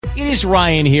It is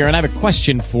Ryan here, and I have a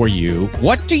question for you.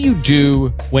 What do you do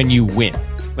when you win?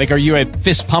 Like, are you a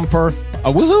fist pumper,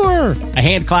 a woohooer, a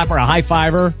hand clapper, a high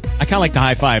fiver? I kind of like the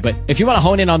high five, but if you want to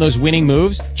hone in on those winning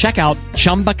moves, check out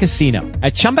Chumba Casino.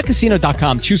 At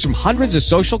ChumbaCasino.com, choose from hundreds of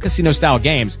social casino-style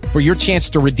games for your chance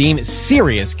to redeem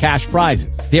serious cash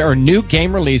prizes. There are new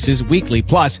game releases weekly,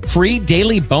 plus free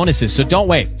daily bonuses. So don't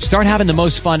wait. Start having the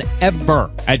most fun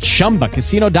ever at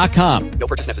ChumbaCasino.com. No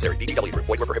purchase necessary. VGW. Void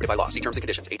where prohibited by law. See terms and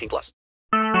conditions. 18 plus.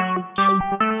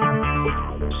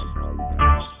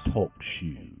 Talk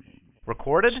shoes.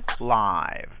 Recorded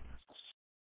live.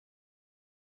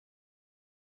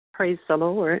 Praise the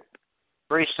Lord.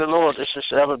 Praise the Lord. This is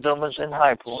Elder Dumas in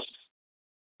Highport.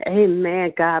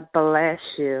 Amen. God bless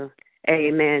you.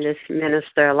 Amen. It's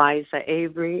Minister Eliza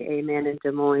Avery. Amen. In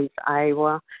Des Moines,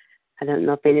 Iowa. I don't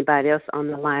know if anybody else on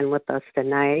the line with us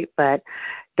tonight, but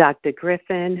Dr.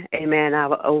 Griffin, amen,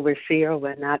 our overseer,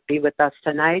 will not be with us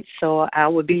tonight, so I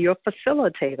will be your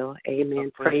facilitator.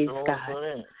 Amen. Praise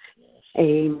God.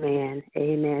 Amen.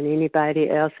 Amen. Anybody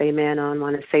else, amen,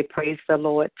 want to say praise the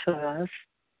Lord to us?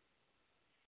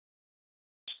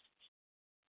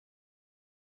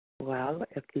 Well,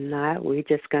 if not, we're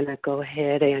just going to go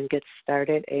ahead and get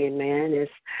started. Amen.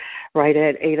 It's right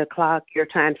at 8 o'clock your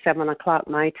time, 7 o'clock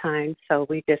my time. So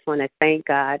we just want to thank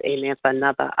God, amen, for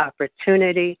another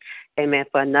opportunity, amen,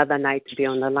 for another night to be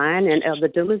on the line. And Elder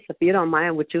Dumas, if you don't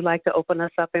mind, would you like to open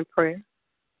us up in prayer?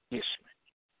 Yes, ma'am.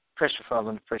 Precious Father,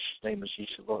 in the precious name of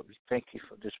Jesus, Lord, we thank you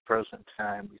for this present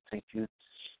time. We thank you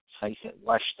how you have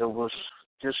watched over us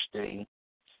this day.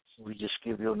 We just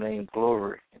give your name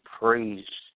glory and praise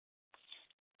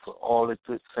for all the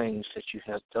good things that you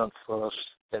have done for us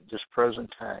at this present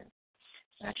time.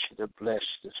 I ask you to bless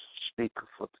the speaker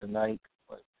for tonight.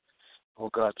 But,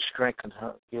 oh God, strengthen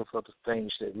her, give her the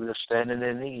things that we are standing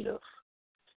in need of.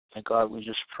 And God, we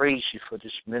just praise you for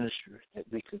this ministry, that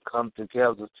we can come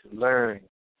together to learn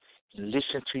and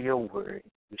listen to your word.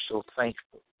 We're so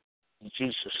thankful. In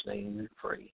Jesus' name we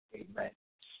pray. Amen.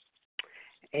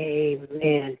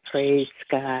 Amen. Praise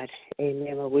God.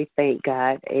 Amen. Well, we thank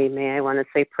God. Amen. I want to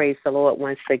say praise the Lord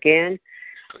once again.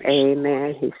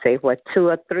 Amen. He say, what 2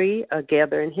 or 3 are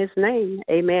gathered in his name.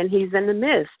 Amen. He's in the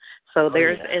midst. So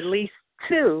there's at least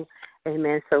 2.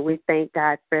 Amen. So we thank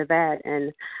God for that.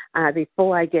 And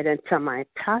before I get into my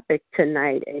topic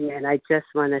tonight, amen, I just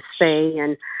want to say,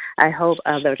 and I hope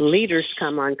other leaders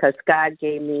come on, because God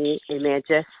gave me, amen,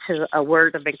 just a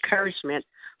word of encouragement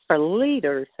for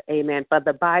leaders, amen, for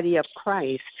the body of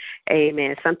Christ,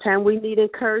 amen. Sometimes we need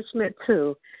encouragement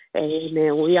too,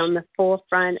 amen. We on the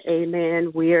forefront,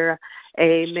 amen. We're,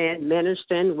 amen,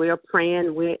 ministering, we're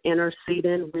praying, we're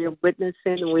interceding, we're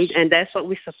witnessing, and that's what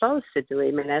we're supposed to do,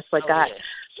 amen. That's what God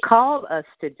called us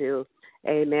to do,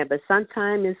 amen. But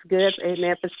sometimes it's good,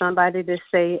 amen, for somebody to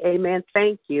say, amen,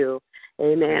 thank you.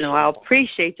 Amen. Or I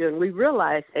appreciate you. And we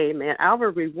realize, amen,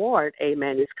 our reward,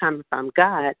 amen, is coming from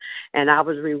God. And our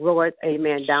reward,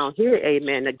 amen, down here,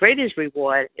 amen, the greatest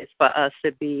reward is for us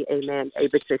to be, amen,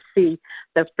 able to see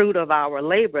the fruit of our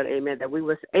labor, amen, that we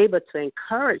was able to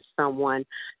encourage someone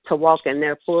to walk in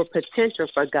their full potential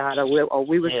for God, or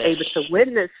we was able to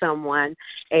witness someone,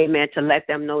 amen, to let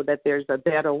them know that there's a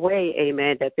better way,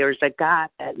 amen, that there's a God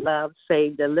that loves,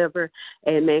 save, deliver,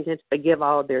 amen, and forgive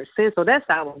all their sins. So that's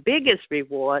our biggest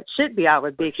reward, should be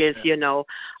our biggest,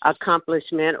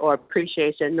 accomplishment or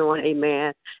appreciation, knowing,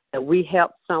 amen, that we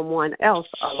helped someone else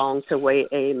along the way,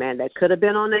 amen, that could have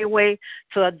been on their way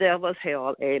to a devil's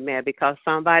hell, amen, because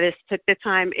somebody took the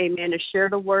time, amen, to share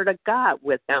the word of God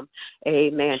with them,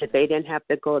 amen, that they didn't have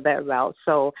to go that route.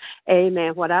 So,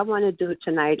 amen, what I want to do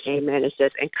tonight, amen, is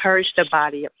just encourage the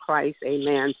body of Christ,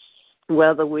 amen,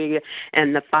 whether we're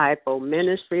in the fivefold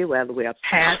ministry, whether we're a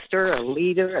pastor, a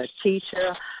leader, a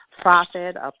teacher,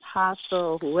 prophet,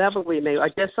 apostle, whoever we may, or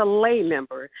just a lay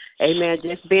member, amen,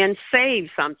 just being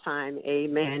saved sometime,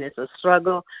 amen. It's a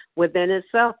struggle within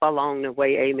itself along the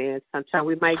way, amen. Sometimes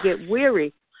we might get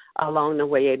weary along the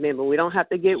way, amen, but we don't have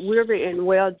to get weary in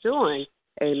well-doing,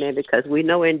 amen, because we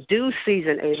know in due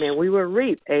season, amen, we will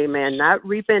reap, amen, not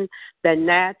reaping the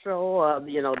natural or,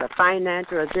 the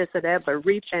financial or this or that, but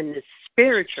reaping the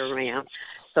spiritual realm.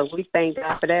 So we thank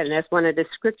God for that, and that's one of the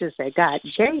scriptures that God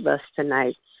gave us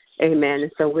tonight. Amen.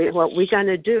 And so what we're going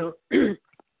to do,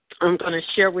 I'm going to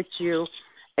share with you,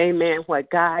 amen,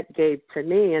 what God gave to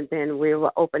me, and then we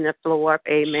will open the floor up,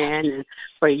 amen, and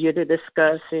for you to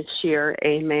discuss and share,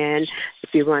 amen. If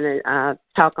you want to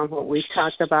talk on what we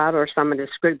talked about or some of the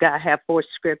script, God have for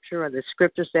scripture or the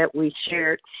scriptures that we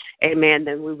shared, amen,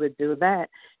 then we would do that.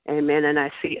 Amen. And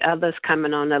I see others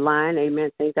coming on the line.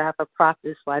 Amen. Thank God for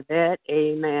Prophetess Lavette.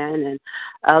 Amen. And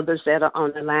others that are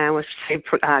on the line, we say,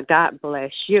 God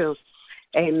bless you.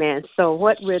 Amen. So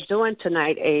what we're doing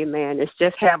tonight, amen, is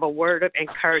just have a word of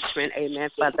encouragement, amen,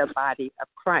 for the body of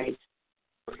Christ.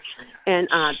 And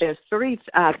there's three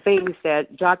things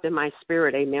that dropped in my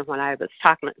spirit, amen, when I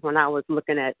was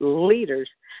looking at leaders,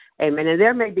 amen. And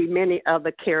there may be many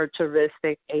other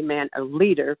characteristics, amen, a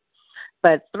leader,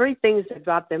 but three things that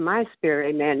dropped in my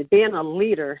spirit, amen. Being a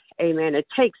leader, amen, it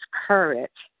takes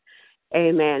courage,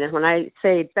 amen. And when I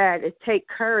say that, it takes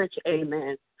courage,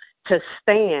 amen, to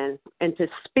stand and to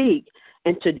speak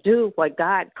and to do what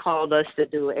God called us to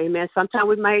do. Amen. Sometimes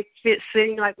we might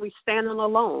seem like we're standing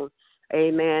alone.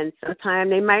 Amen.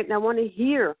 Sometimes they might not want to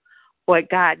hear what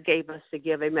God gave us to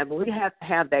give. Amen. But we have to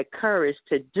have that courage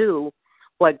to do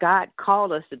what God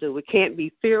called us to do. We can't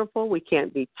be fearful. We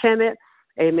can't be timid.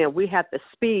 Amen. We have to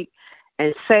speak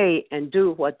and say and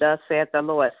do what thus saith the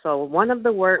Lord. So one of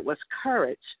the words was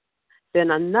courage.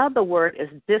 Then another word is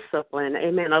discipline.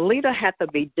 Amen. A leader has to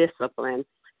be disciplined.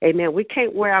 Amen. We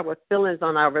can't wear our feelings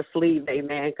on our sleeve.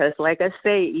 Amen. Because like I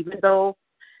say, even though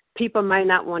people might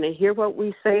not want to hear what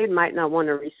we say, might not want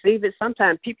to receive it,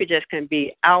 sometimes people just can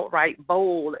be outright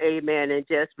bold. Amen. And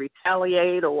just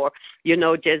retaliate or,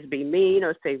 just be mean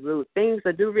or say rude things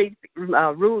or do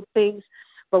rude things.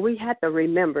 But we have to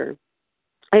remember,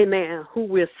 amen, who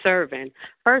we're serving.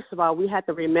 First of all, we have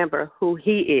to remember who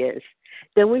he is.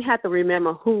 Then we have to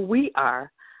remember who we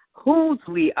are, whose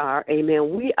we are,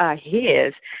 amen. We are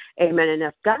his, amen. And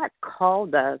if God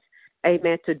called us,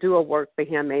 amen, to do a work for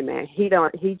him, amen, he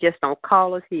just don't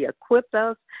call us, he equipped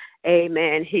us,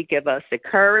 amen. He give us the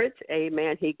courage,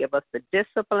 amen. He give us the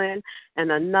discipline.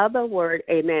 And another word,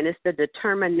 amen, is the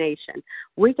determination.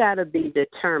 We got to be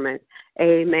determined,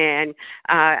 amen.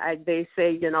 They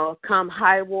say, come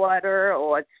high water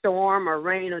or storm or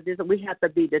rain or this, we have to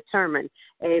be determined,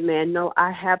 amen. No,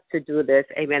 I have to do this,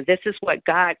 amen. This is what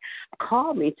God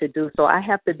called me to do, so I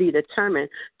have to be determined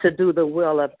to do the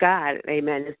will of God,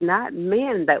 amen. It's not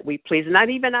men that we please, not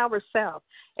even ourselves.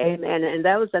 Amen. And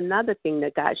that was another thing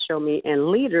that God showed me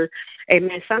in leaders.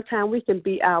 Amen. Sometimes we can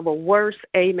be our worst,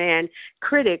 amen,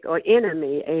 critic or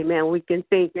enemy. Amen. We can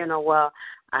think, Lord,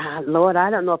 I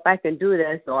don't know if I can do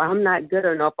this, or I'm not good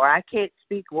enough, or I can't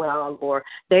speak well, or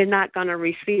they're not going to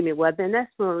receive me. Well, then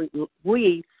that's when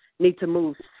we need to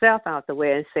move self out the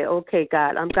way and say, okay,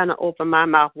 God, I'm going to open my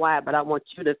mouth wide, but I want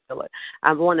you to fill it.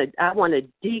 I want to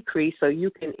decrease so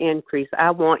you can increase.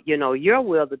 I want, your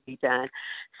will to be done.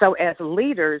 So as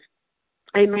leaders,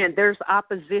 amen, there's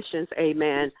oppositions,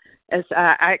 amen. As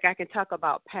I can talk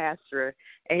about pastor,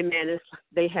 amen.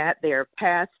 They have their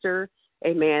pastor,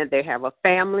 amen. They have a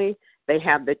family. They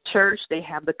have the church. They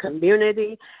have the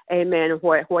community, amen,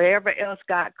 wherever else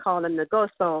God called them to go.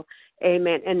 So,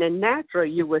 amen, in the natural,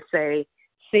 you would say,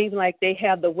 seems like they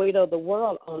have the weight of the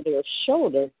world on their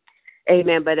shoulder,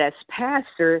 amen. But as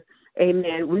pastor,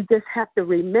 amen, we just have to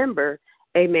remember,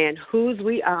 amen, whose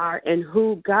we are and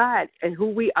who God and who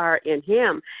we are in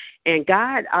him. And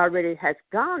God already has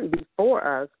gone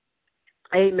before us,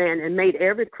 amen, and made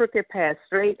every crooked path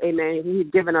straight, amen.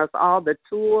 He's given us all the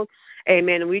tools,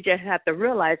 amen. And we just have to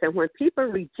realize that when people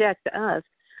reject us,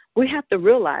 we have to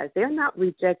realize they're not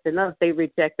rejecting us. They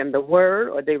rejecting the word,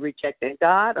 or they rejecting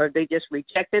God, or they just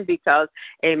rejecting because,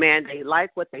 amen, they like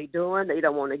what they're doing. They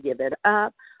don't want to give it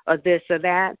up or this or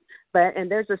that.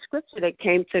 And there's a scripture that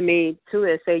came to me, too,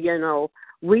 that say,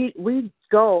 we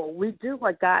do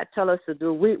what God tells us to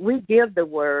do. We give the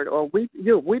word, or we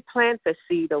plant the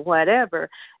seed or whatever,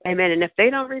 amen. And if they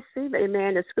don't receive it,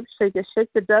 amen, the scripture says just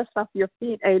shake the dust off your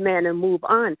feet, amen, and move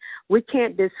on. We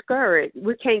can't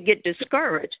get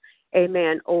discouraged,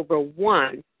 amen, over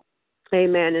one,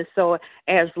 amen. And so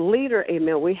as leader,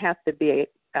 amen, we have to be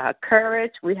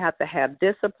courage, we have to have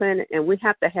discipline, and we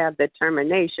have to have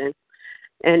determination.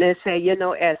 And they say,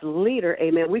 as leader,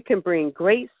 amen, we can bring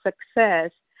great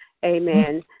success,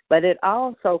 amen, but it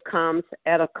also comes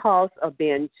at a cost of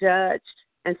being judged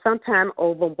and sometimes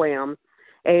overwhelmed,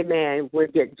 amen. We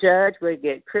get judged, we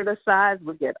get criticized,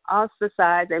 we get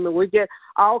ostracized, amen, we get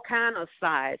all kind of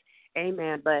sides,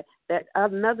 amen. But that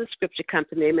another scripture comes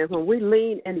to me, amen, when we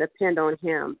lean and depend on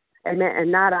him, amen,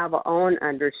 and not our own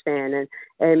understanding,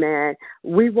 amen,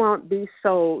 we won't be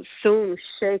so soon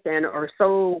shaken or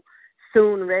so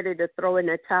soon ready to throw in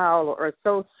the towel or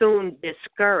so soon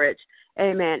discouraged,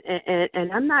 amen.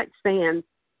 And I'm not saying,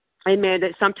 amen,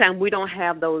 that sometimes we don't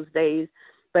have those days,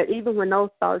 but even when those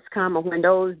thoughts come, or when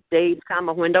those days come,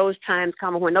 or when those times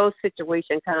come, or when those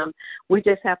situations come, we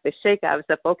just have to shake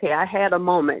ourselves. Okay, I had a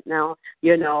moment now,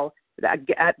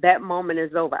 that moment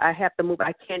is over. I have to move.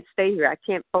 I can't stay here. I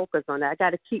can't focus on that. I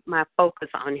got to keep my focus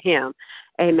on him.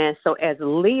 Amen. So as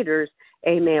leaders,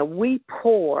 amen, we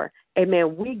pour.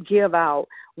 Amen. We give out.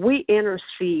 We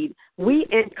intercede. We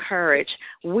encourage.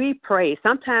 We pray.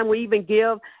 Sometimes we even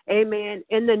give, amen,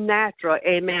 in the natural,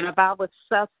 amen, of our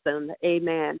substance,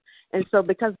 amen. And so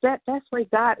because that's why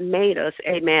God made us,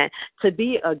 amen, to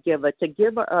be a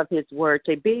giver of his word,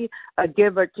 to be a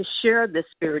giver, to share the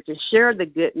spirit, to share the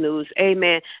good news,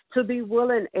 amen, to be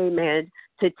willing, amen,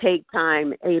 to take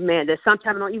time, amen, that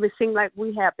sometimes it don't even seem like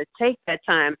we have to take that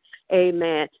time,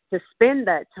 amen, to spend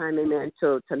that time, amen,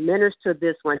 to minister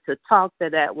this one, to talk to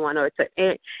that one, or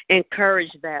to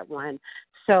encourage that one.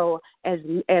 So as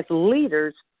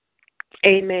leaders,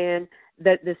 amen,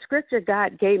 the scripture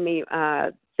God gave me,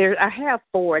 I have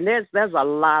 4, and there's a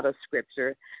lot of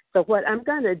scripture. So what I'm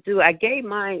going to do, I gave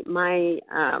my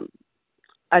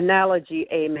analogy,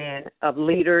 amen, of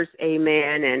leaders,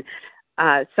 amen,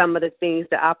 and some of the things,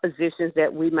 the oppositions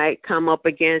that we might come up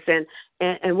against.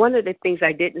 And one of the things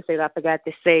I didn't say that I forgot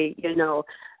to say,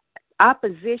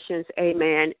 oppositions,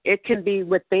 amen, it can be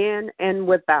within and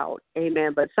without,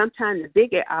 amen. But sometimes the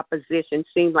bigger opposition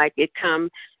seems like it comes,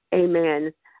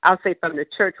 amen, I'll say from the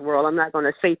church world. I'm not going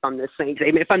to say from the saints,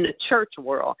 amen, from the church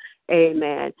world,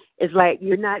 amen. It's like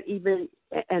you're not even,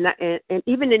 and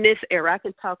even in this era, I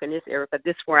can talk in this era because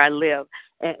this is where I live.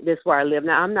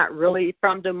 Now, I'm not really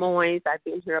from Des Moines. I've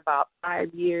been here about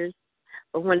 5 years.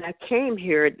 But when I came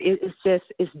here,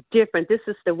 it's different. This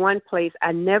is the one place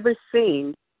I never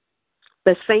seen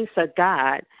the saints of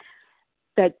God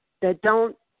that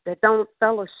don't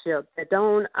fellowship, that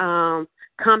don't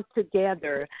come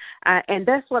together. And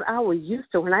that's what I was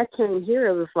used to. When I came here,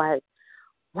 it was like,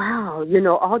 wow,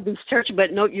 all these churches,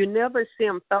 but no, you never see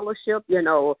them fellowship,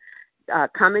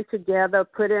 coming together,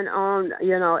 putting on,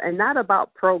 and not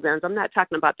about programs. I'm not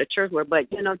talking about the church work, but,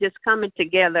 just coming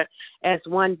together as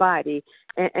one body.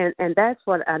 And that's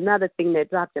what another thing that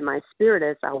dropped in my spirit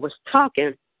as I was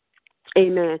talking.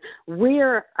 Amen.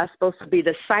 We're supposed to be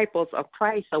disciples of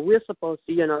Christ, so we're supposed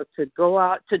to, to go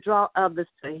out to draw others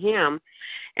to him.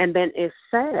 And then it's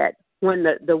sad when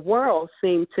the world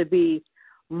seems to be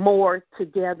more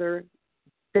together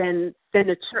than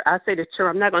the church. I say the church.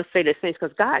 I'm not going to say the saints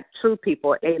because God, true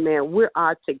people, amen, we're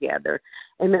all together.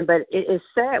 Amen. But it's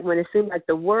sad when it seems like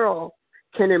the world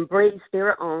can embrace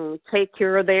their own, take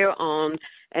care of their own,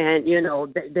 and,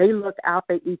 they look out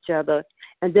at each other.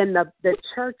 And then the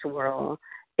church world,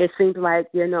 it seems like,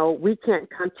 we can't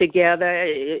come together.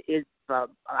 It's a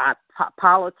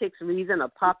politics reason, a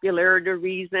popularity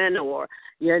reason, or,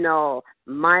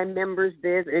 my members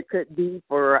this. It could be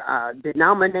for a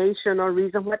denominational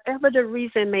reason, whatever the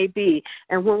reason may be.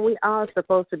 And when we are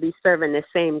supposed to be serving the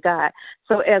same God.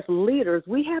 So as leaders,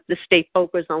 we have to stay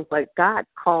focused on what God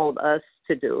called us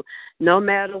to do, no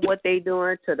matter what they're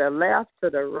doing, to the left, to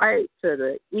the right, to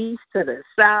the east, to the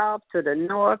south, to the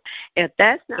north. If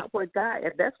that's what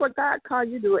God called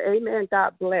you to do, amen,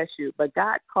 God bless you. But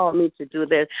God called me to do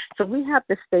this. So we have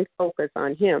to stay focused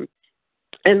on him.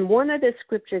 And one of the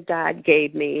scriptures God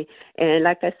gave me, and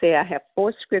like I say, I have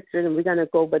 4 scriptures, and we're going to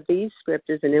go over these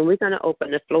scriptures, and then we're going to open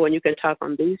the floor, and you can talk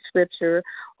on these scriptures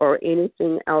or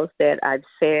anything else that I've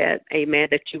said, amen,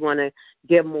 that you want to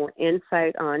give more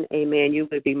insight on, amen. You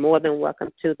would be more than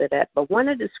welcome to that. But one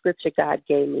of the scriptures God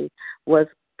gave me was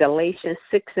Galatians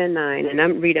 6:9, and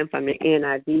I'm reading from the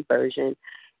NIV version,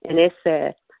 and it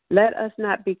said, "Let us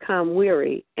not become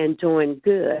weary in doing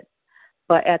good,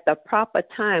 but at the proper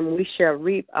time we shall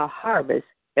reap a harvest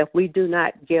if we do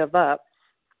not give up."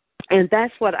 And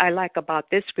that's what I like about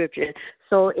this scripture.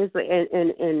 So it's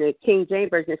in the King James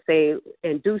Version say,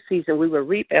 in due season we will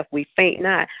reap if we faint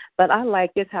not. But I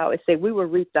like this how it says we will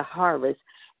reap the harvest.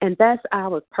 And that's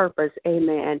our purpose,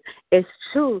 amen. It's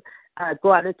true.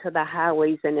 Go out into the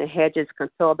highways and the hedges,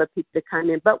 console the people to come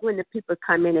in. But when the people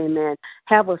come in, amen,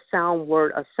 have a sound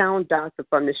word, a sound doctrine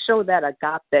from to show that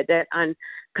agape, that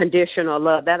unconditional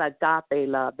love, that agape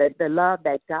love, that the love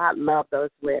that God loved us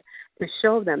with, to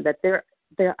show them that there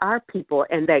are people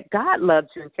and that God loves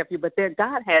you and cares for you, but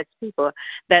God has people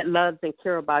that loves and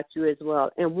care about you as well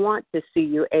and want to see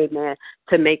you, amen,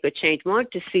 to make a change,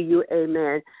 want to see you,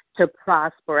 amen, to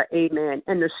prosper, amen,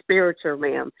 in the spiritual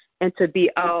realm and to be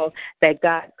all that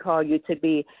God called you to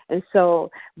be. And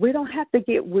so we don't have to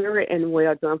get weary and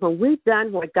well done. When we've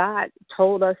done what God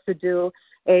told us to do,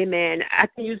 amen, I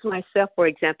can use myself, for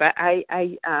example.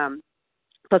 I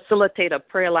facilitate a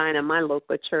prayer line in my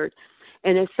local church.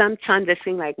 And then sometimes it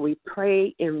seems like we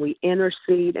pray and we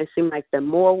intercede. It seems like the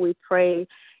more we pray,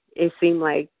 it seems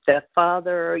like the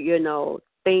farther,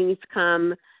 things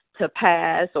come to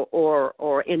pass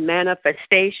or in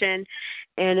manifestation.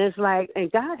 And it's like,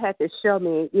 and God had to show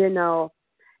me,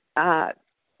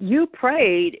 you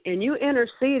prayed and you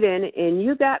interceded and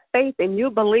you got faith and you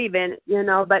believe in,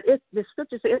 but the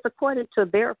scripture says it's according to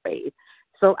their faith.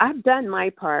 So I've done my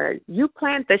part. You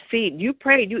plant the seed. You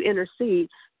prayed. You intercede.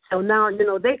 So now,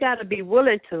 they got to be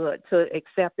willing to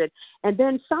accept it. And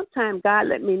then sometimes God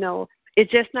let me know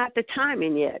it's just not the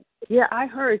timing yet. Yeah, I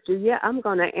heard you. Yeah, I'm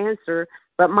going to answer.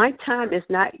 But my time is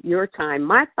not your time.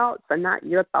 My thoughts are not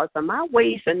your thoughts. And my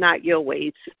ways are not your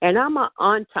ways. And I'm an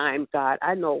on-time God.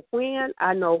 I know when,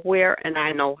 I know where, and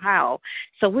I know how.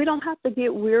 So we don't have to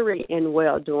get weary in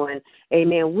well-doing.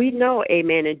 Amen. We know,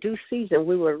 amen, in due season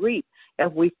we will reap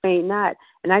if we faint not.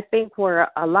 And I think where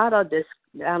a lot of this,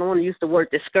 I don't want to use the word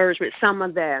discouragement, some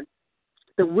of the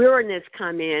weariness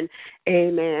come in,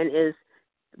 amen, is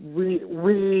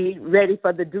we ready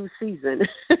for the due season.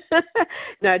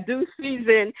 Now, due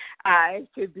season, it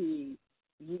could be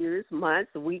years,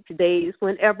 months, weeks, days,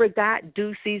 whenever God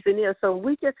due season is. So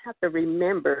we just have to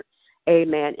remember,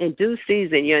 amen, in due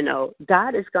season,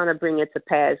 God is going to bring it to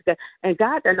pass. And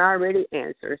God done already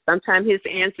answered. Sometimes his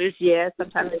answer is yes,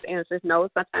 sometimes his answer is no,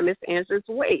 sometimes his answer is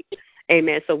wait.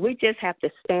 Amen. So we just have to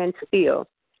stand still,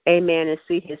 amen, and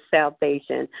see his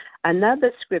salvation.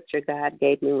 Another scripture God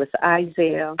gave me was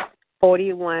Isaiah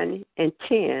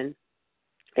 41:10.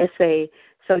 It say,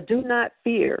 so do not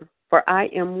fear, for I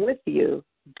am with you.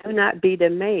 Do not be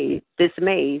dismayed,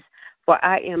 for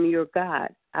I am your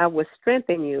God. I will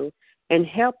strengthen you and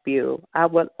help you. I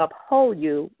will uphold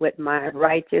you with my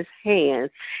righteous hands.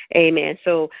 Amen.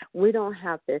 So we don't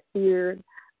have to fear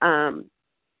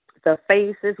the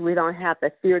faces. We don't have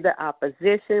to fear the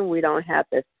opposition. We don't have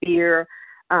to fear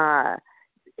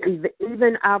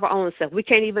even our own self. We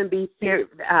can't even be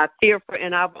fearful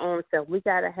in our own self. We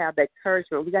got to have that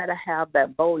encouragement. We got to have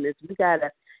that boldness. We got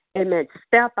to, amen,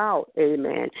 step out,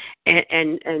 amen,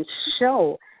 and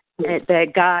show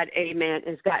that God, amen,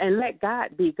 is God, and let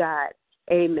God be God.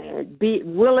 Amen. Be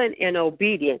willing and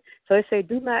obedient. So it say,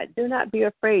 do not be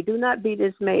afraid. Do not be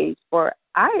dismayed. For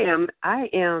I am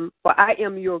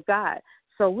your God.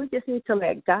 So we just need to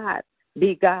let God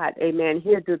be God. Amen.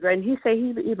 He'll do great. And he say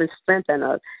he even strengthen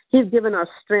us. He's given us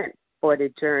strength for the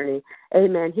journey.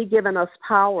 Amen. He's given us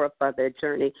power for the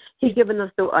journey. He's given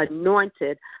us the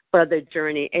anointed for the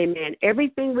journey. Amen.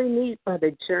 Everything we need for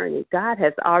the journey, God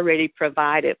has already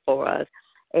provided for us.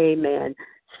 Amen.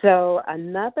 So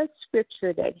another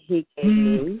scripture that he gave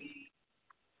me,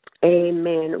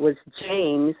 amen, was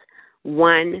James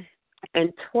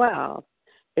 1:12.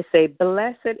 It say,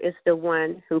 blessed is the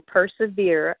one who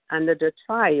persevere under the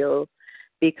trial,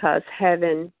 because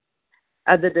having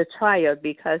stood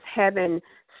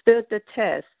the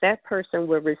test, that person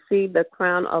will receive the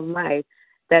crown of life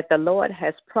that the Lord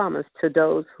has promised to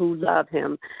those who love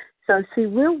him. So, see,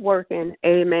 we're working,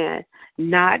 amen,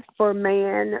 not for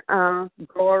man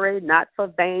glory, not for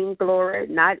vain glory,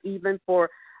 not even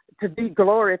to be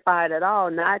glorified at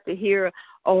all, not to hear,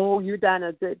 oh, you done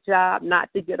a good job,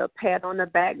 not to get a pat on the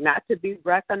back, not to be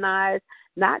recognized,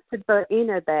 not to do any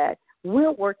of that.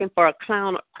 We're working for a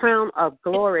crown of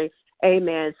glory,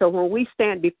 amen. So when we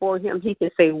stand before him, he can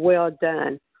say, well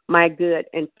done, my good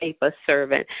and faithful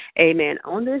servant. Amen.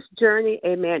 On this journey,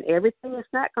 amen, everything is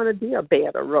not going to be a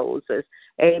bed of roses.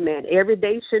 Amen. Every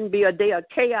day shouldn't be a day of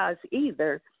chaos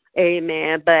either.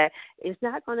 Amen. But it's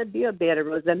not going to be a bed of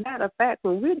roses. As a matter of fact,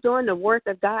 when we're doing the work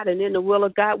of God and in the will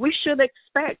of God, we should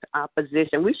expect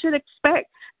opposition. We should expect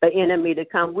the enemy to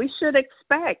come. We should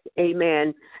expect,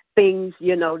 amen, things,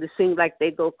 to seem like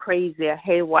they go crazy or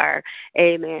haywire.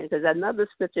 Amen. Because another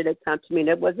scripture that comes to me,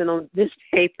 that wasn't on this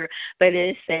paper, but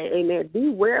it said, amen,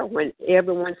 beware when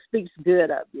everyone speaks good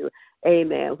of you.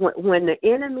 Amen. When the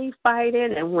enemy's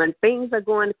fighting and when things are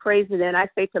going crazy, then I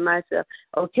say to myself,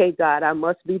 okay, God, I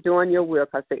must be doing your will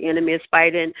because the enemy is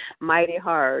fighting mighty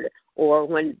hard. Or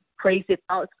when crazy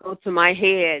thoughts go to my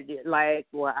head, like,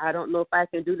 well, I don't know if I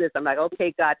can do this. I'm like,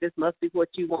 okay, God, this must be what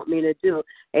you want me to do.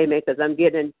 Amen, because I'm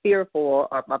getting fearful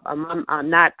or I'm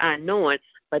not unknowing.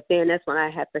 But then that's when I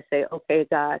have to say, okay,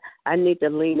 God, I need to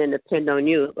lean and depend on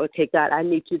you. Okay, God, I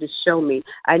need you to show me.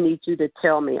 I need you to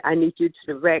tell me. I need you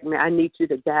to direct me. I need you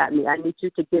to guide me. I need you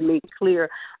to give me clear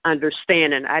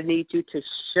understanding. I need you to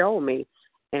show me.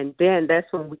 And then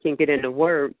that's when we can get in the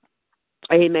Word.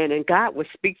 Amen. And God will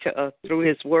speak to us through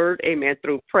his word. Amen.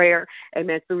 Through prayer.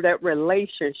 Amen. Through that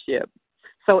relationship.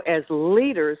 So as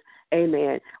leaders,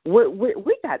 Amen.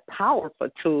 We got powerful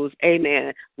tools.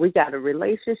 Amen. We got a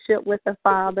relationship with the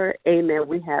Father. Amen.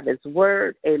 We have His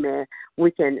Word. Amen.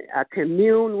 We can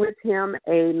commune with Him.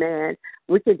 Amen.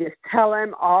 We can just tell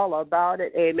Him all about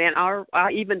it. Amen.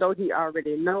 Even though He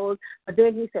already knows, but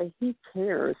then He said He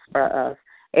cares for us.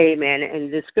 Amen.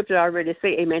 And the scripture already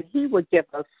say, amen, He would give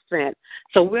us strength.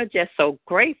 So we're just so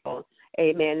grateful.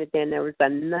 Amen. And then there was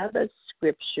another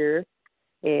scripture.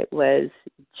 It was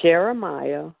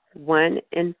Jeremiah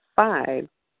 1:5.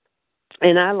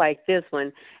 And I like this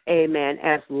one, amen,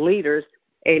 as leaders,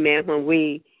 amen, when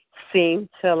we seem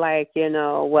to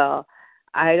well,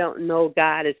 I don't know,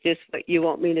 God, is this what you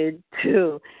want me to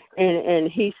do?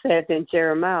 And He says in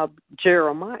Jeremiah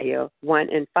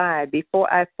 1:5,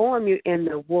 before I formed you in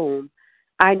the womb,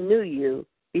 I knew you.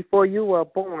 Before you were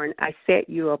born, I set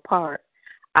you apart.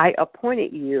 I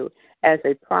appointed you as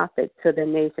a prophet to the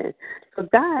nations. So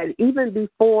God, even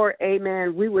before,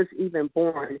 amen, we was even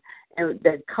born, and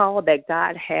the call that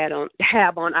God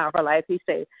have on our life, He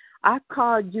said, I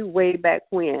called you way back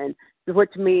when,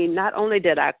 which means not only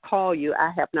did I call you,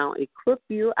 I have now equipped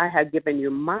you. I have given you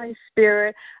my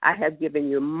spirit. I have given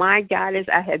you my guidance.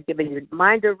 I have given you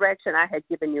my direction. I have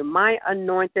given you my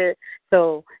anointed.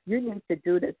 So you need to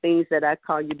do the things that I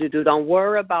call you to do. Don't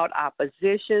worry about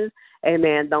oppositions.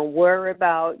 Amen. Don't worry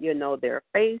about, their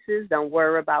faces. Don't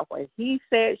worry about what he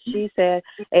said, she said.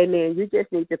 Amen. You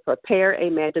just need to prepare,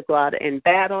 amen, to go out in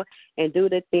battle and do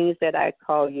the things that I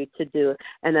call you to do.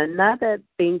 And another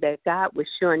thing that God was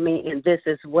showing me in this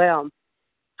as well,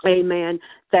 amen,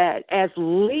 that as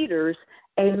leaders,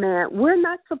 amen, we're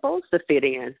not supposed to fit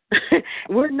in.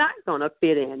 We're not going to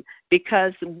fit in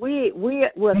because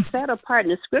we're set apart.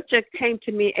 And the scripture came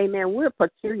to me, amen, we're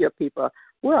peculiar people.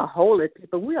 We're a holy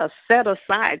people. We are set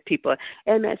aside people.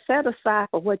 Amen. Set aside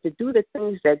for what to do the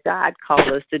things that God called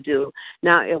us to do.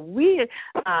 Now, if we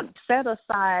set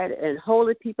aside and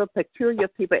holy people, peculiar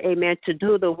people, amen, to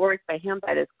do the work for Him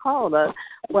that has called us,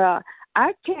 well,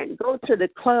 I can't go to the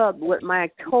club with my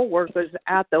coworkers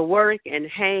after work and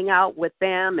hang out with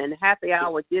them and happy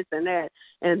hour this and that.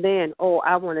 And then,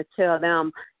 I want to tell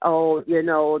them,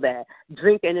 that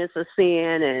drinking is a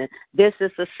sin and this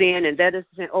is a sin and that is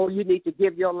a sin. You need to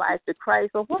give your life to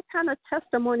Christ. So what kind of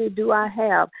testimony do I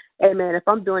have, amen, if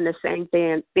I'm doing the same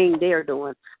thing they're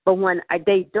doing? But when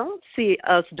they don't see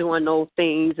us doing those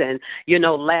things and,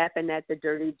 laughing at the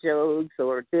dirty jokes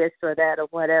or this or that or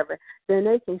whatever, then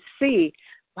they can see,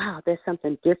 wow, there's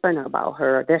something different about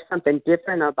her. There's something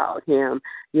different about him,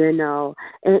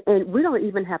 And we don't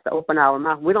even have to open our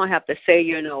mouth. We don't have to say,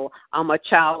 I'm a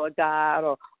child of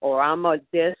God or I'm a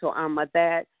this or I'm a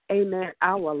that. Amen.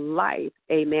 Our life,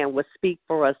 amen, would speak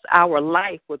for us. Our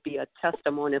life would be a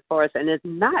testimony for us. And it's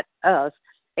not us,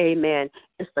 amen,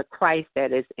 it's the Christ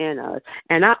that is in us.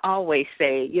 And I always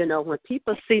say, when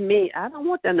people see me, I don't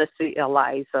want them to see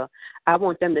Eliza. I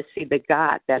want them to see the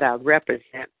God that I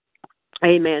represent.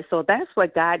 Amen. So that's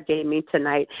what God gave me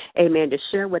tonight, amen, to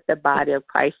share with the body of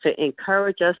Christ, to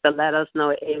encourage us, to let us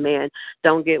know, amen,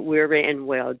 don't get weary in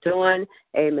well-doing,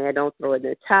 amen, don't throw in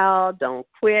the towel, don't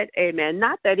quit, amen.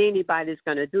 Not that anybody's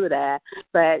going to do that,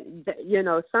 but,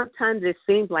 sometimes it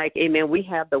seems like, amen, we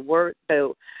have the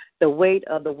weight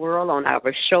of the world on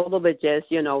our shoulder, but just,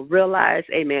 realize,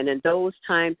 amen, in those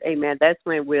times, amen, that's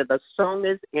when we're the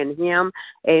strongest in Him,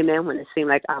 amen, when it seems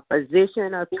like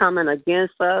opposition is coming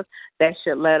against us, that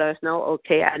should let us know,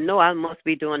 okay, I know I must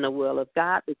be doing the will of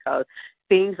God because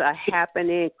things are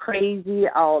happening crazy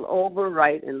all over,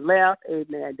 right and left,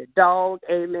 amen, the dog,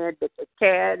 amen, the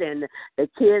cat, and the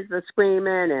kids are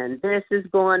screaming, and this is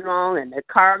going wrong, and the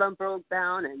car done broke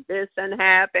down, and this done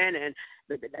happened, and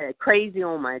crazy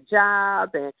on my job,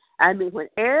 and when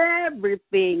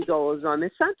everything goes on,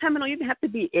 and sometimes it don't even have to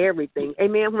be everything,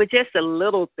 amen, with just the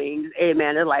little things,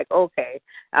 amen, it's like, okay,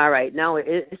 all right, now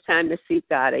it's time to seek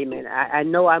God, amen, I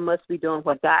know I must be doing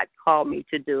what God called me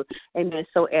to do, amen,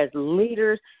 so as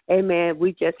leaders, amen,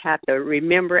 we just have to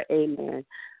remember, amen,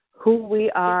 who we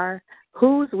are,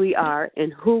 whose we are,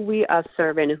 and who we are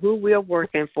serving, and who we are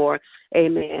working for,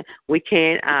 amen, we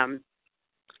can't,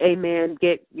 amen,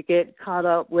 get caught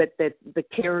up with the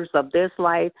cares of this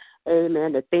life,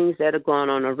 amen, the things that are going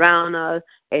on around us,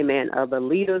 amen, of the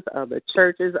leaders, of the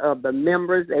churches, of the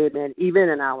members, amen, even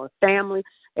in our family,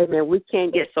 amen. We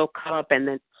can't get so caught up in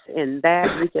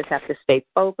that. We just have to stay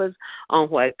focused on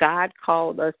what God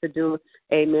called us to do,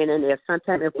 amen. And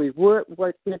if we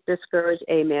would get discouraged,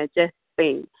 amen, just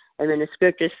think. And then the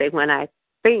scriptures say, when I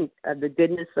think of the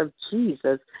goodness of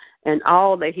Jesus and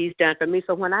all that He's done for me.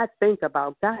 So when I think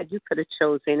about God, you could have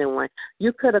chose anyone.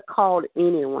 You could have called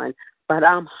anyone. But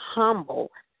I'm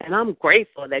humble and I'm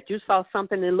grateful that you saw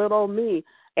something in little old me,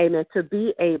 amen, to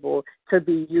be able to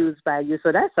be used by you.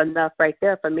 So that's enough right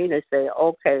there for me to say,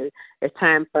 okay, it's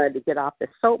time for her to get off the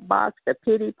soapbox, the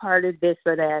pity party, this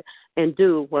or that, and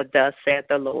do what thus said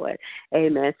the Lord.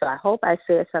 Amen. So I hope I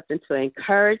said something to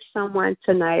encourage someone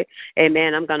tonight.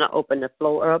 Amen. I'm going to open the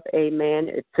floor up, amen,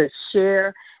 to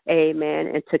share, amen,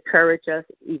 and to encourage us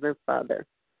even further.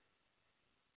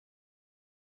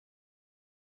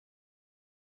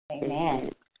 Amen.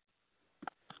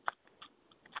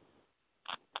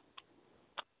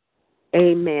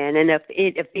 Amen. And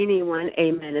if anyone,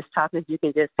 amen, is talking, you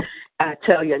can just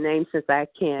tell your name, since I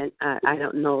can't. I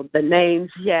don't know the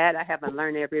names yet. I haven't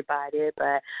learned everybody,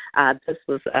 but this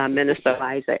was Minister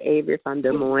Liza Avery from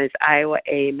Des Moines, Iowa.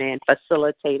 Amen.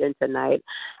 Facilitating tonight.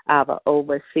 Our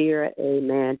overseer,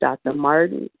 amen, Dr.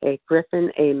 Martin A.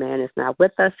 Griffin, amen, is not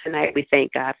with us tonight. We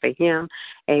thank God for him.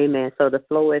 Amen. So the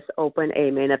floor is open.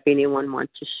 Amen. If anyone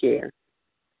wants to share.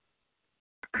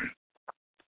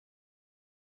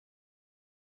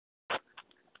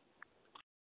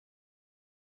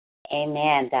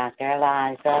 Amen, Dr.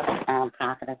 Eliza,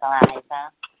 Prophetess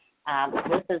Eliza.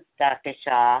 This is Dr.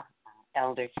 Shaw,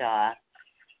 Elder Shaw.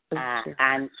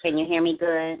 Can you hear me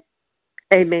good?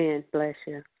 Amen. Bless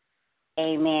you.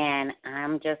 Amen.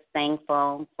 I'm just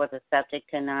thankful for the subject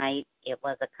tonight. It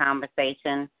was a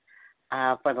conversation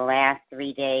for the last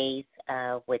 3 days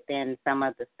within some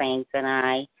of the saints and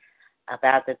I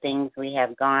about the things we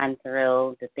have gone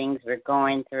through, the things we're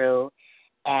going through.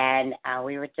 And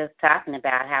we were just talking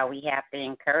about how we have to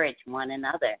encourage one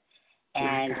another,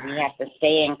 and we have to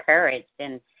stay encouraged.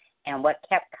 And what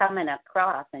kept coming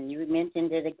across, and you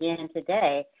mentioned it again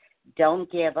today,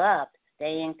 don't give up,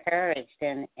 stay encouraged,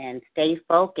 and stay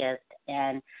focused.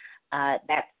 And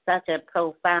that's such a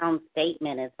profound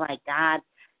statement. It's like God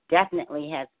definitely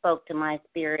has spoke to my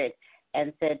spirit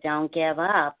and said, don't give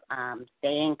up,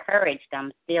 stay encouraged.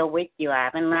 I'm still with you. I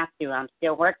haven't left you. I'm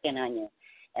still working on you.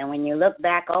 And when you look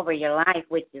back over your life,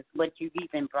 which is what you've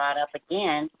even brought up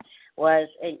again, was,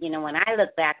 when I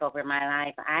look back over my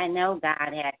life, I know God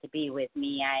had to be with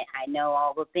me. I know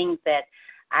all the things that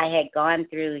I had gone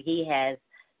through. He has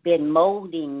been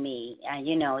molding me.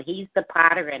 He's the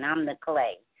potter and I'm the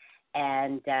clay.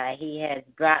 And he has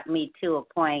brought me to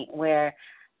a point where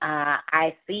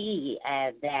I see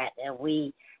that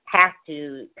we have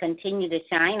to continue to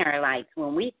shine our lights.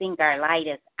 When we think our light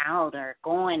is out or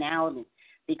going out,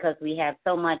 because we have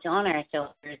so much on our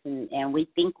shoulders and we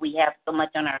think we have so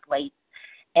much on our plates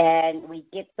and we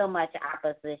get so much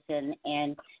opposition.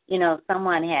 And,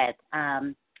 someone had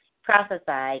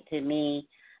prophesied to me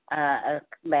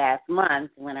last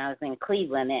month when I was in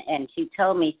Cleveland, and she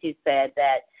told me, she said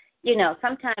that,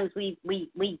 sometimes we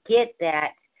get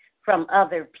that from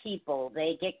other people.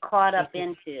 They get caught up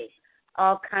into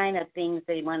all kind of things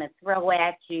they want to throw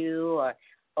at you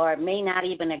or may not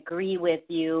even agree with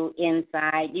you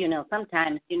inside.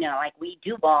 Sometimes, like we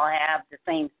do all have the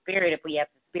same spirit. If we have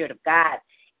the Spirit of God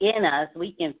in us,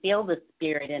 we can feel the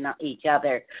Spirit in each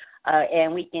other,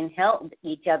 and we can help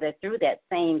each other through that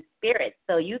same Spirit.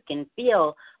 So you can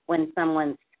feel when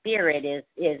someone's spirit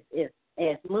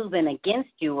is moving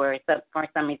against you or for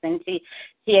some reason. She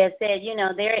has said,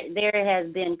 there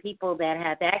has been people that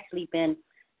have actually been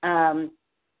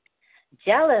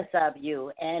jealous of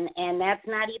you, and that's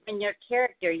not even your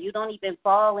character. You don't even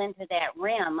fall into that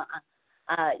realm.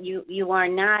 You are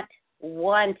not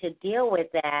one to deal with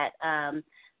that.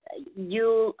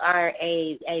 You are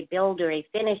a builder, a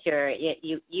finisher.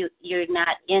 You're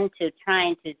not into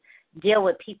trying to deal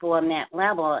with people on that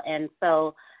level, and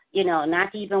so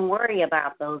not to even worry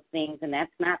about those things. And that's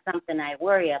not something I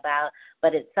worry about,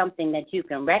 but it's something that you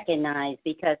can recognize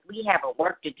because we have a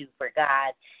work to do for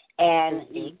God. And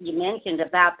you mentioned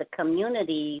about the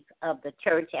communities of the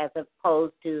church as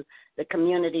opposed to the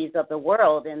communities of the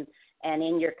world. And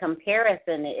in your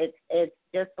comparison, it's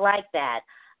just like that.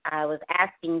 I was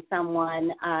asking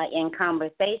someone in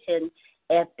conversation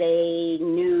if they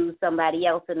knew somebody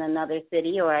else in another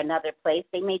city or another place.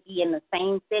 They may be in the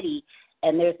same city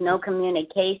and there's no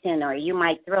communication, or you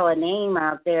might throw a name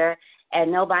out there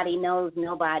and nobody knows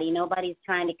nobody. Nobody's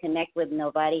trying to connect with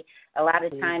nobody. A lot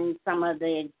of times some of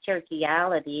the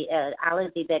churchiality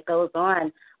that goes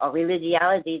on, or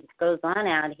religiosity that goes on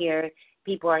out here,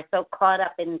 people are so caught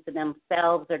up into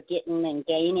themselves or getting and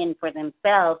gaining for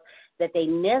themselves that they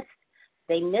miss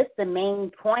the main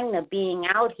point of being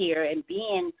out here and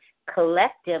being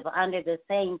collective under the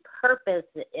same purpose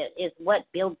is what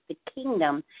builds the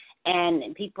kingdom.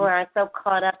 And people are so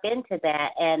caught up into that,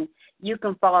 and you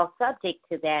can fall subject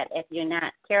to that if you're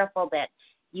not careful. That's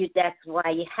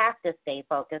why you have to stay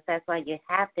focused. That's why you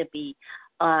have to be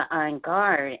on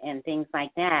guard and things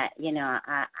like that.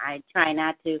 I try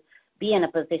not to be in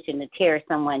a position to tear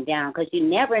someone down, because you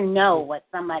never know what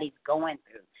somebody's going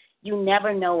through. You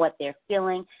never know what they're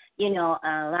feeling. A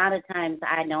lot of times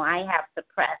I know I have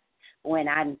suppressed when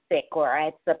I'm sick, or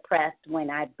I've suppressed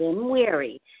when I've been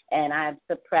weary, and I've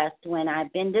suppressed when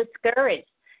I've been discouraged,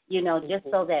 just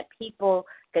so that people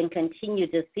can continue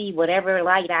to see whatever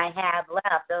light I have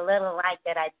left, the little light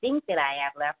that I think that I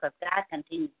have left, because God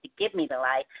continues to give me the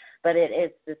light. But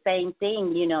it's the same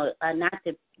thing, not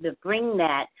to bring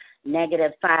that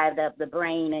negative side of the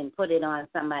brain and put it on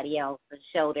somebody else's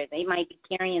shoulder. They might be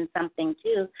carrying something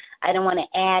too. I don't want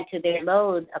to add to their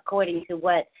load according to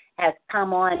what has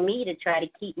come on me to try to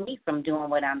keep me from doing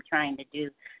what I'm trying to do.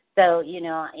 So,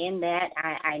 in that,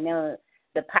 I know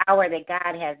the power that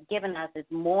God has given us is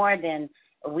more than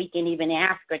we can even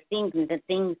ask or think. And the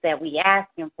things that we ask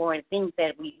Him for, the things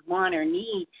that we want or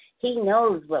need, He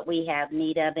knows what we have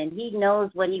need of, and He knows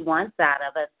what He wants out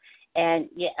of us. And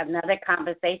another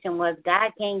conversation was,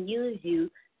 God can't use you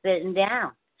sitting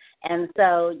down. And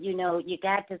so, you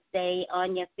got to stay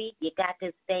on your feet. You got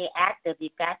to stay active. You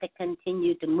got to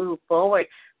continue to move forward.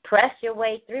 Press your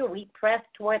way through. We press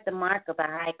toward the mark of a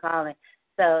high calling.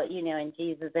 So, in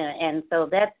Jesus. And so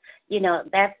that's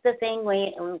the thing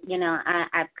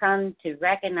I've come to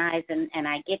recognize, and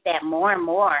I get that more and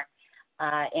more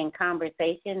in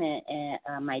conversation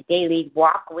and my daily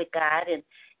walk with God,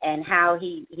 and how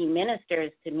He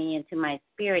ministers to me and to my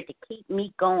spirit to keep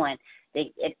me going, to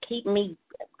keep me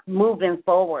moving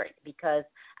forward, because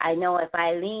I know if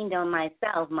I leaned on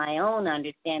myself, my own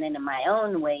understanding and my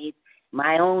own ways,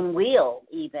 my own will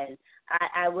even,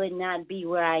 I would not be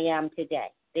where I am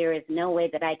today. There is no way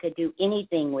that I could do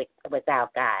anything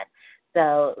without God.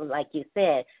 So, like you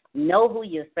said, know who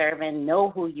you're serving, know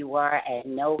who you are,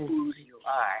 and know whose you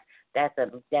are. That's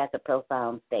a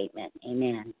profound statement.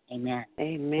 Amen. Amen.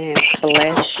 Amen.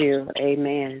 Bless you.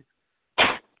 Amen.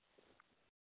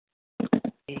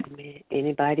 Amen.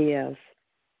 Anybody else?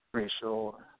 Praise the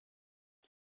Lord.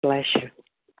 Bless you.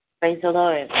 Praise the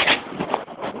Lord.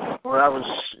 Well, I was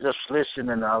just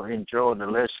listening. I enjoyed the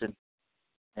lesson.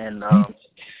 And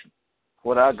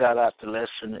what I got out the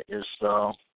lesson is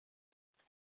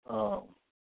what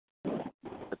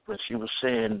she was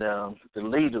saying, the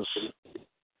leaders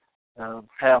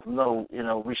have no,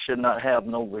 we should not have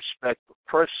no respect for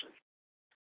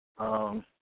person.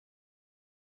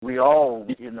 We all,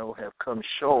 have come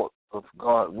short of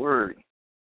God's word.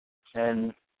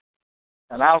 And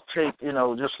I'll take,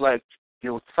 just like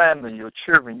your family, your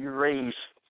children, you raise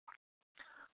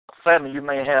a family, you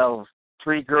may have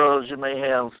 3 girls, you may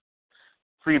have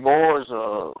 3 boys,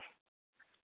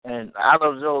 and out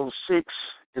of those 6,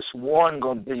 it's one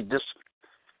going to be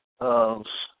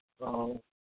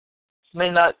may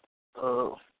not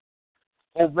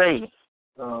obey,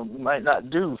 might not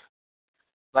do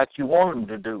like you want them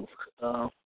to do,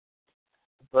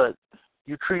 but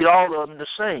you treat all of them the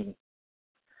same.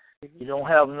 You don't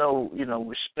have no,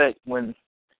 respect when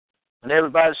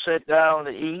everybody sat down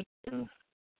to eat, and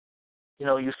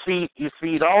you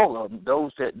feed all of them,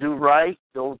 those that do right,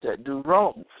 those that do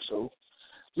wrong. So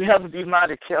we have to be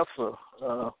mighty careful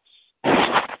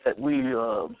that we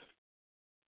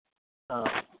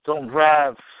don't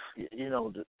drive,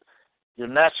 your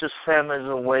natural families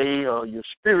away or your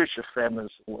spiritual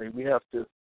families away. We have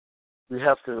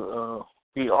to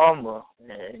be armor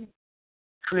and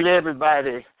treat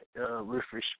everybody with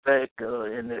respect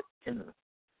and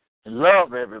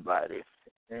love everybody.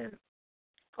 And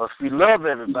if we love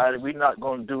everybody, we're not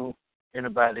going to do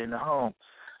anybody in the harm.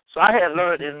 So I had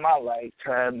learned in my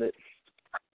lifetime that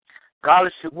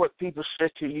regardless of what people say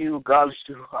to you, regardless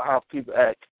of how people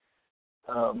act,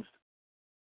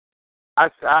 I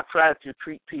try to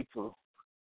treat people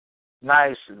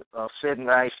nice and say a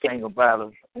nice thing about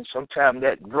them, and sometimes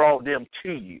that draws them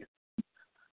to you.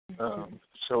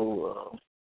 So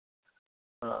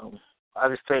I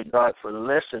just thank God for the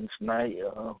lesson tonight.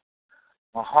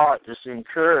 My heart is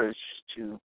encouraged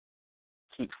to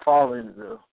keep following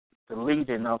the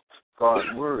leading of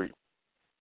God's word,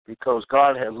 because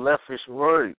God has left His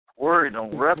word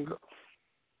on record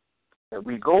that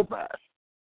we go by,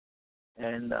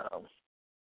 and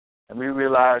we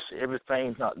realize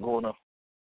everything's not going to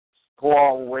go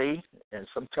all the way. And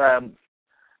sometimes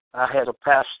I had a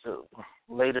pastor,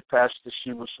 lady pastor.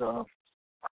 She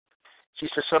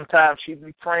said sometimes she'd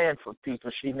be praying for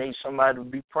people. She needs somebody to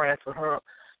be praying for her.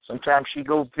 Sometimes she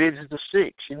go visit the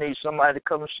sick. She needs somebody to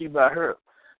come and see about her.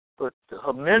 But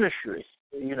her ministry,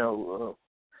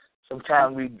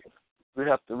 sometimes we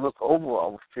have to look over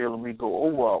our feeling. We go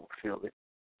over our feeling.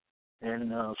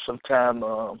 And sometimes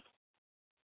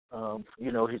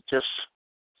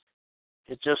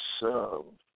It's just a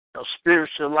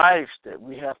spiritual life that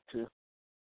we have to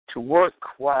work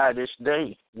while this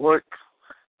day, work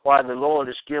while the Lord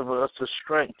has given us the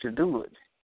strength to do it.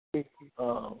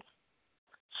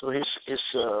 So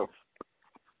it's a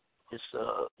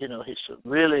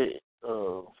really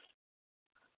a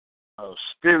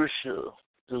spiritual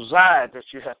desire that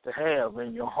you have to have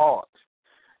in your heart.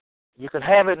 You can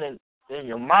have it in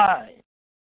your mind,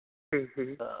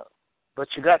 but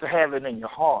you got to have it in your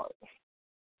heart.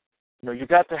 You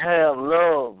got to have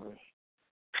love and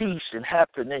peace and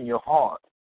happiness in your heart.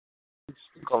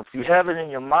 Because if you have it in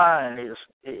your mind,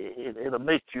 it'll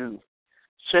make you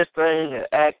say things and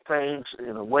act things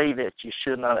in a way that you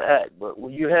should not act. But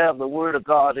when you have the Word of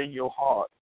God in your heart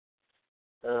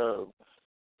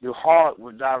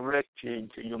will direct you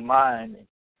into your mind and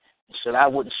said, I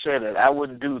wouldn't say that, I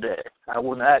wouldn't do that, I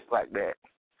wouldn't act like that.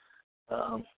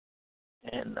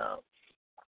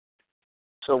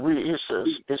 So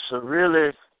it's a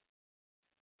really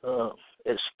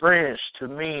experience to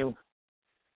me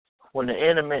when the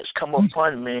enemies come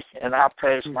upon me and I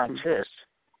pass my test.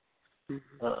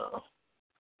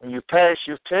 When you pass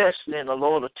your test, then the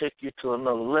Lord will take you to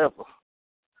another level.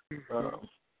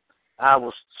 I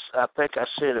think I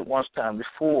said it once time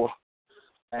before,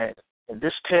 and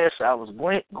this test I was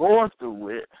going through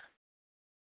with,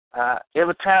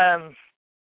 every time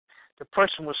the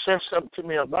person would say something to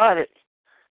me about it,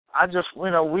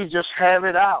 we just have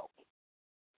it out.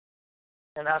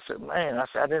 And I said,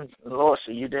 the Lord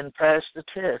said, you didn't pass the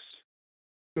test.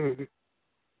 And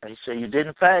he said, you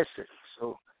didn't pass it.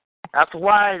 So after a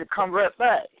while, it come right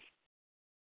back.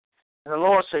 And the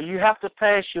Lord said, you have to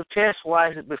pass your test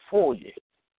while it's before you.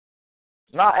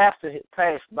 Not after it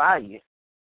passed by you.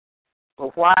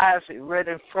 But while it's right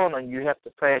in front of you, you have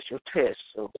to pass your test.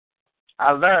 So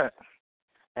I learned.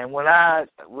 And when I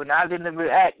didn't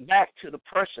react back to the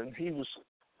person, he was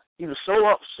so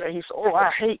upset. He said, "Oh, I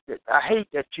hate that. I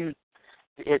hate that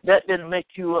that didn't make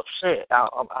you upset. I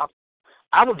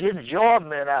was getting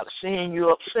enjoyment out of seeing you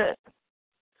upset."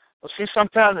 But see,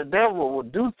 sometimes the devil will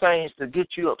do things to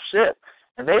get you upset,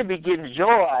 and they be getting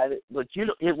joy out of it. But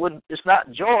it's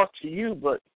not joy to you.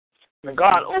 But when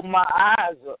God opened my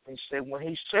eyes up and said, when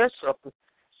He said something,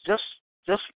 just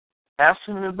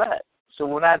answer me back. So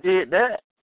when I did that,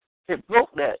 it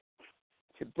broke that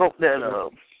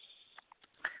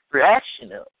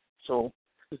reaction up. So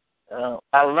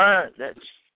I learned that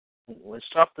when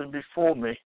something before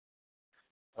me,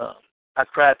 I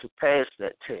tried to pass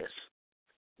that test.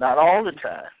 Not all the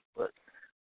time, but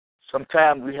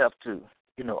sometimes we have to,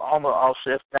 humble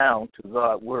ourselves down to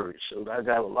God's word. So I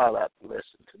got a lot out of the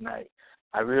lesson tonight.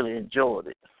 I really enjoyed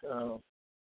it.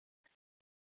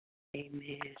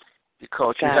 Amen.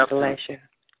 Because you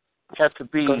have to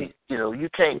be, you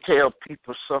can't tell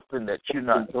people something that you're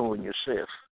not doing yourself.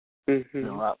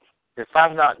 If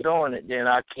I'm not doing it, then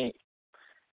I can't.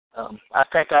 I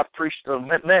think I preached a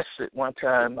message one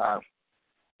time,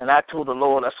 and I told the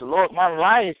Lord, I said, Lord, my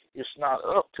life is not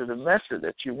up to the message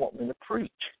that you want me to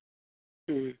preach.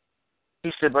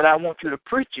 He said, but I want you to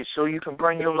preach it so you can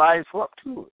bring your life up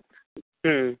to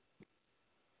it.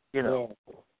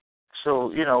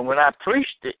 So, when I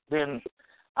preached it, then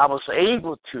I was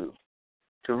able to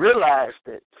realize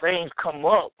that things come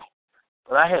up,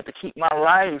 but I had to keep my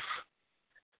life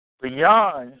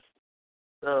beyond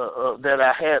that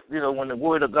I had, when the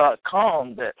Word of God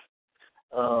comes, that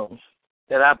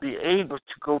I'd be able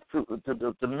to go through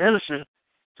the ministry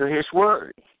to His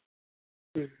Word.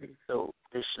 So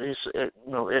it's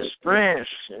experience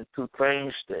through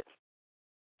things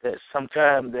that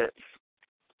sometimes that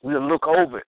we'll look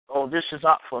over it. Oh, this is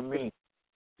not for me.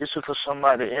 This is for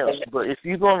somebody else. But if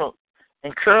you're going to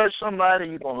encourage somebody,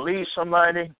 you're going to lead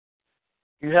somebody,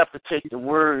 you have to take the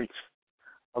words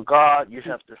of God. You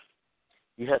have to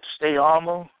stay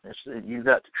humble. You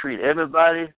got to treat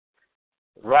everybody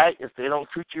right. If they don't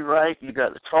treat you right, you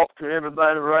got to talk to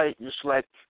everybody right. Just like,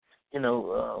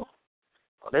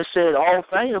 they said all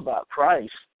things about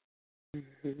Christ.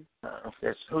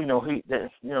 That's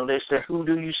they said, who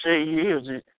do you say He is?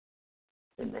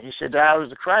 And He said, I was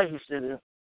the Christ. He said,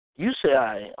 you say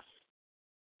I am.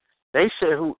 They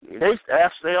said they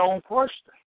asked their own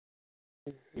question.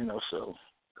 So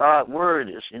God's word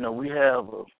is, we have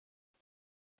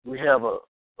a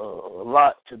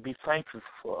lot to be thankful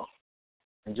for,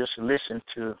 and just listen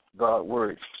to God's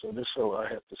word. So this is all I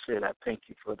have to say. I thank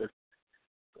you for the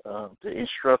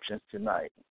instructions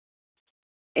tonight.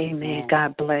 Amen.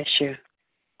 God bless you.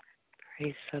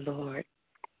 Praise the Lord.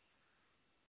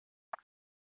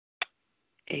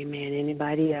 Amen.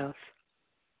 Anybody else?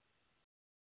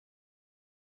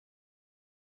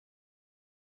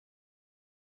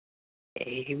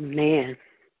 Amen.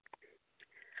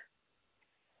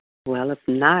 Well, if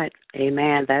not,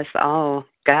 amen, that's all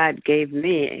God gave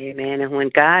me, amen. And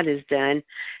when God is done,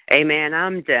 amen,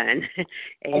 I'm done.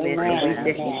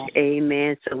 Amen.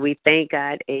 Amen. So we thank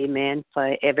God, amen,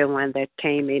 for everyone that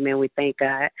came, amen. We thank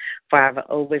God for our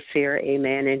overseer,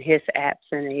 amen, in his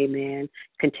absence, amen.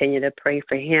 Continue to pray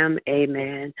for him,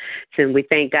 amen. So we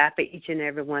thank God for each and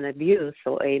every one of you.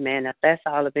 So, amen, if that's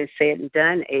all of it said and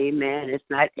done, amen. It's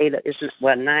not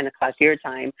 9 o'clock your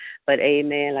time, but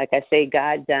amen, like I say,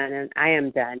 God done and I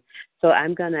am done. So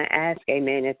I'm going to ask,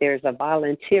 amen, if there's a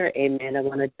volunteer, amen, I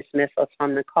want to dismiss us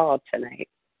from the call tonight.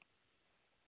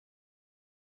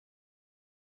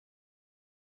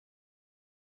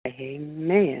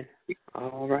 Amen.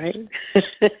 All right.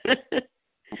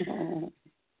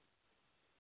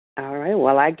 All right.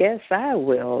 Well, I guess I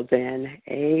will then.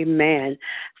 Amen.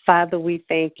 Father, we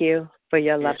thank you for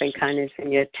your loving kindness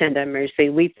and your tender mercy.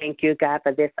 We thank you, God,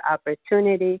 for this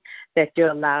opportunity that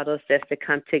you allowed us just to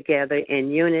come together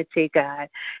in unity, God,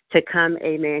 to come,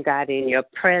 amen, God, in your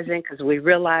presence, because we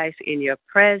realize in your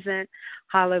presence,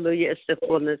 hallelujah, it's the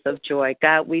fullness of joy.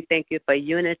 God, we thank you for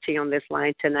unity on this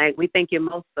line tonight. We thank you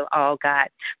most of all, God,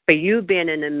 for you being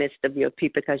in the midst of your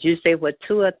people, because you say where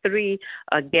 2 or 3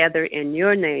 are gathered in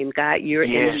your name, God, you're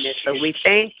in the midst. So we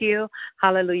thank you,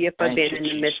 hallelujah, for being in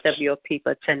the midst of your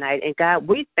people tonight. And God,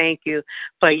 we thank you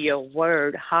for your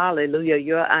word, hallelujah,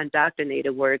 your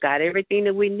undoctrinated word, God. Everything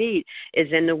that we need is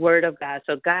in the word of God.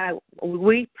 So, God,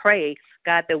 we pray,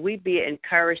 God, that we be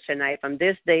encouraged tonight from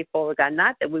this day forward, God,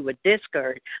 not that we were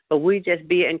discouraged, but we just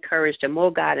be encouraged to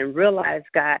more, God, and realize,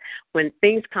 God, when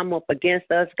things come up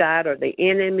against us, God, or the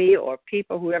enemy or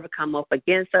people, whoever come up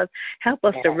against us, help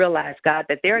us to realize, God,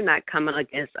 that they're not coming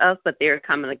against us, but they're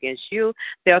coming against you.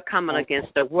 They're coming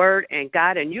against the word. And,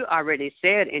 God, and you already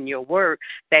said in your word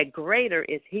that greater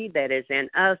is he that is in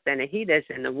us than he that's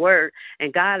in the word.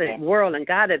 And, God, is world, and,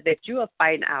 God, that you are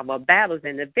fighting our battles,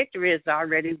 and the victory is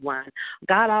already won.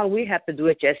 God, all we have to do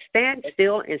is just stand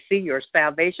still and see your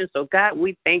salvation. So, God,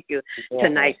 we thank you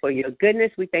tonight for your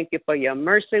goodness. We thank you for your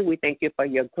mercy. We thank you for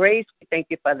your grace. We thank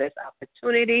you for this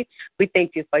opportunity. We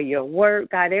thank you for your word.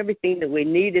 God, everything that we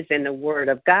need is in the word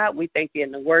of God. We thank you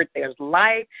in the word. There's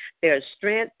life, there's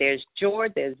strength, there's joy,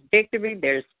 there's victory,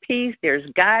 there's peace, there's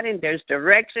guidance, there's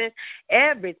direction.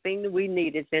 Everything that we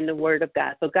need is in the word of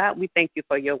God. So, God, we thank you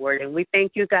for your word. And we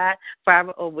thank you, God, for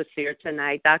our overseer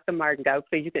tonight, Dr. Martin. God,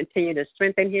 please you continue to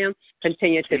strengthen him,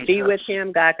 continue to be with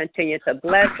him. God, continue to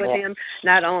bless with him,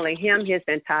 not only him, his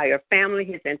entire family,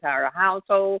 his entire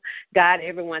household. God,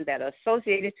 everyone that are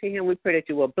associated to him, we pray that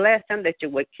you will bless them, that you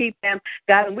will keep them.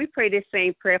 God, and we pray this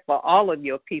same prayer for all of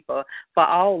your people, for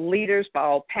all leaders, for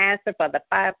all pastors, for the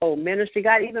fivefold ministry,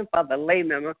 God, even for the lay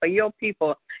members, for your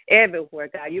people everywhere,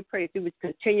 God. You pray that you would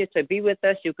continue to be with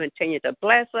us, you continue to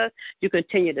bless us, you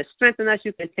continue to strengthen us,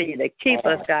 you continue to keep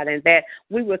us, God, and that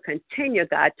we will continue,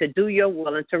 God, to do your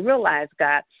will and to realize,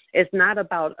 God, it's not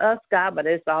about us, God, but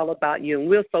it's all about you. And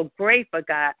we're so grateful,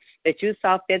 God, that you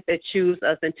saw fit to choose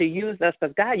us and to use us,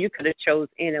 because, God, you could have chose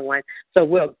anyone. So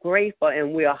we're grateful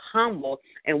and we're humble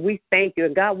and we thank you.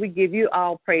 And, God, we give you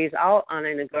all praise, all honor,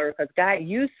 and glory, because, God,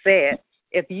 you said,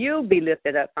 if you be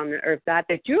lifted up from the earth, God,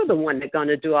 that you're the one that's going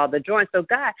to do all the drawing. So,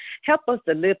 God, help us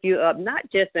to lift you up, not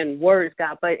just in words,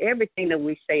 God, but everything that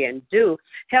we say and do.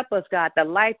 Help us, God, the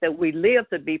life that we live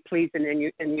to be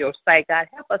pleasing in your sight, God.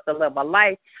 Help us to live a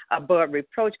life above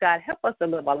reproach, God. Help us to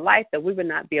live a life that we would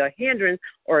not be a hindrance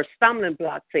or a stumbling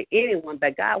block to anyone.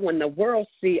 But, God, when the world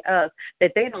see us,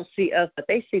 that they don't see us, but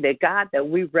they see the God that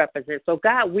we represent. So,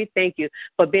 God, we thank you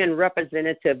for being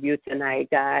representative of you tonight,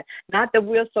 God. Not that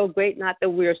we're so great, not that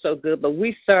we're so good, but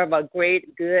we serve a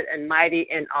great, good, and mighty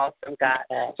and awesome God.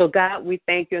 So, God, we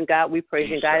thank you, and God, we praise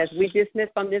you. God, as we dismiss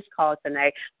from this call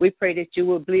tonight, we pray that you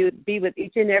will be with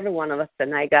each and every one of us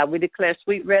tonight, God. We declare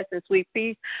sweet rest and sweet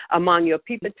peace among your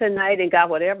people tonight, and,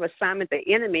 God, whatever assignment the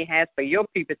enemy has for your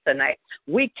people tonight,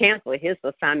 we cancel his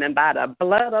assignment by the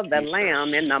blood of the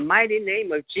Lamb in the mighty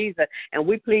name of Jesus, and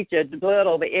we plead your blood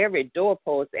over every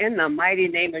doorpost in the mighty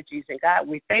name of Jesus. God,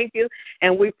 we thank you,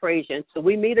 and we praise you. So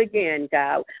we meet again,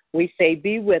 God, we say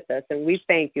be with us, and we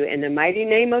thank you in the mighty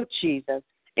name of Jesus.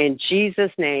 In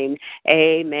Jesus' name,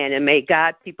 amen. And may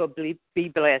God, people, be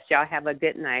blessed. Y'all have a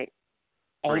good night.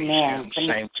 Amen.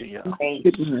 Same to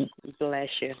you. Bless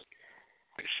you.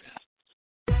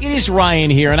 It is Ryan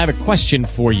here, and I have a question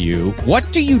for you. What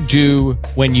do you do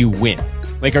when you win?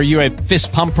 Like, are you a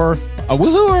fist pumper? A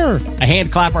woohooer, a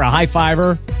hand clapper, a high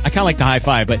fiver. I kind of like the high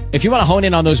five, but if you want to hone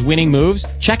in on those winning moves,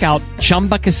 check out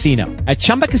Chumba Casino. At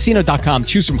ChumbaCasino.com,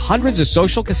 choose from hundreds of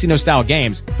social casino style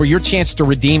games for your chance to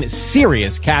redeem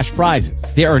serious cash prizes.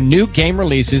 There are new game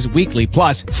releases weekly,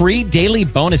 plus free daily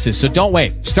bonuses. So don't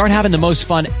wait. Start having the most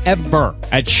fun ever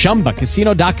at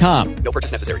ChumbaCasino.com. No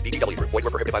purchase necessary. VGW Group. Void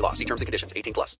where prohibited by law. See terms and conditions. 18+.